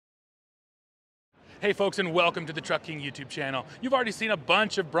Hey folks, and welcome to the Truck King YouTube channel. You've already seen a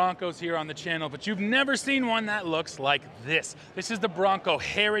bunch of Broncos here on the channel, but you've never seen one that looks like this. This is the Bronco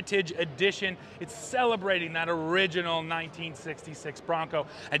Heritage Edition. It's celebrating that original 1966 Bronco,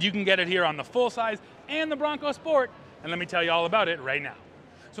 and you can get it here on the full size and the Bronco Sport, and let me tell you all about it right now.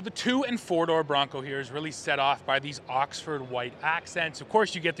 So the 2- and 4-door Bronco here is really set off by these Oxford white accents. Of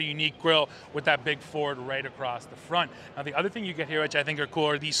course, you get the unique grille with that big Ford right across the front. Now, the other thing you get here, which I think are cool,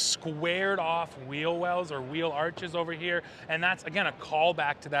 are these squared off wheel wells or wheel arches over here. And that's, again, a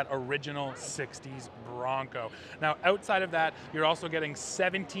callback to that original 60s Bronco. Now, outside of that, you're also getting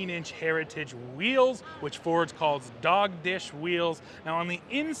 17-inch Heritage wheels, which Ford calls dog dish wheels. Now, on the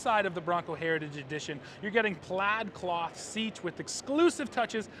inside of the Bronco Heritage Edition, you're getting plaid cloth seats with exclusive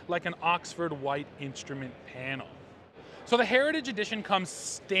touches like an Oxford white instrument panel. So the Heritage Edition comes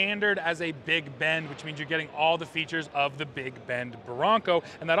standard as a Big Bend, which means you're getting all the features of the Big Bend Bronco,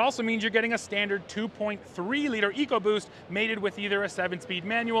 and that also means you're getting a standard 2.3-liter EcoBoost mated with either a 7-speed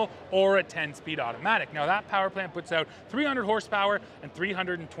manual or a 10-speed automatic. Now that power plant puts out 300 horsepower and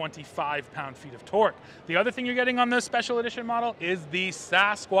 325 pound-feet of torque. The other thing you're getting on this special edition model is the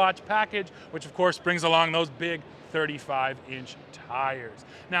Sasquatch package, which of course brings along those big 35-inch tires.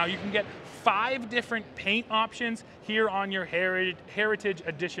 Now you can get 5 different paint options here on your Heritage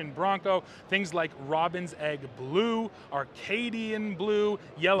Edition Bronco. Things like Robin's Egg Blue, Arcadian Blue,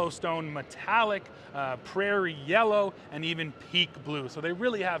 Yellowstone Metallic, Prairie Yellow, and even Peak Blue. So they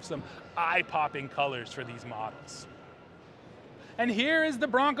really have some eye-popping colors for these models. And here is the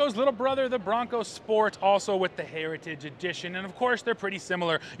Bronco's little brother, the Bronco Sport, also with the Heritage Edition. And of course, they're pretty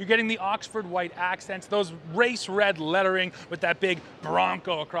similar. You're getting the Oxford white accents, those race red lettering with that big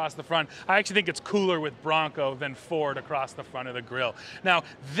Bronco across the front. I actually think it's cooler with Bronco than Ford across the front of the grille. Now,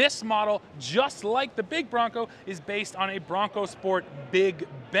 this model, just like the big Bronco, is based on a Bronco Sport Big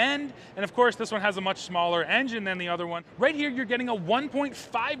Bend. And of course, this one has a much smaller engine than the other one. Right here, you're getting a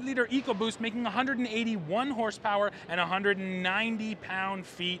 1.5-liter EcoBoost, making 181 horsepower and 190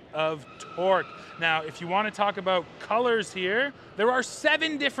 pound-feet of torque. Now, if you want to talk about colors here, there are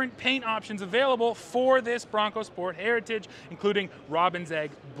 7 different paint options available for this Bronco Sport Heritage, including Robin's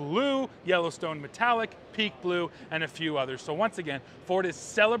Egg Blue, Yellowstone Metallic, Peak Blue, and a few others. So once again, Ford is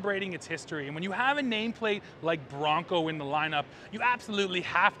celebrating its history. And when you have a nameplate like Bronco in the lineup, you absolutely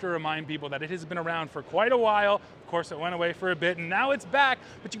have to remind people that it has been around for quite a while. Of course, it went away for a bit, and now it's back,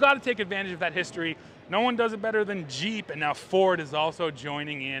 but you got to take advantage of that history. No one does it better than Jeep, and now Ford is also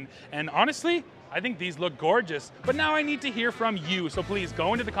joining in. And honestly, I think these look gorgeous, but now I need to hear from you. So please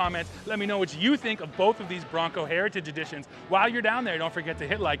go into the comments, let me know what you think of both of these Bronco Heritage Editions. While you're down there, don't forget to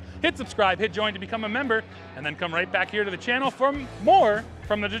hit like, hit subscribe, hit join to become a member, and then come right back here to the channel for more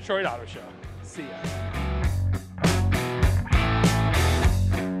from the Detroit Auto Show. See ya.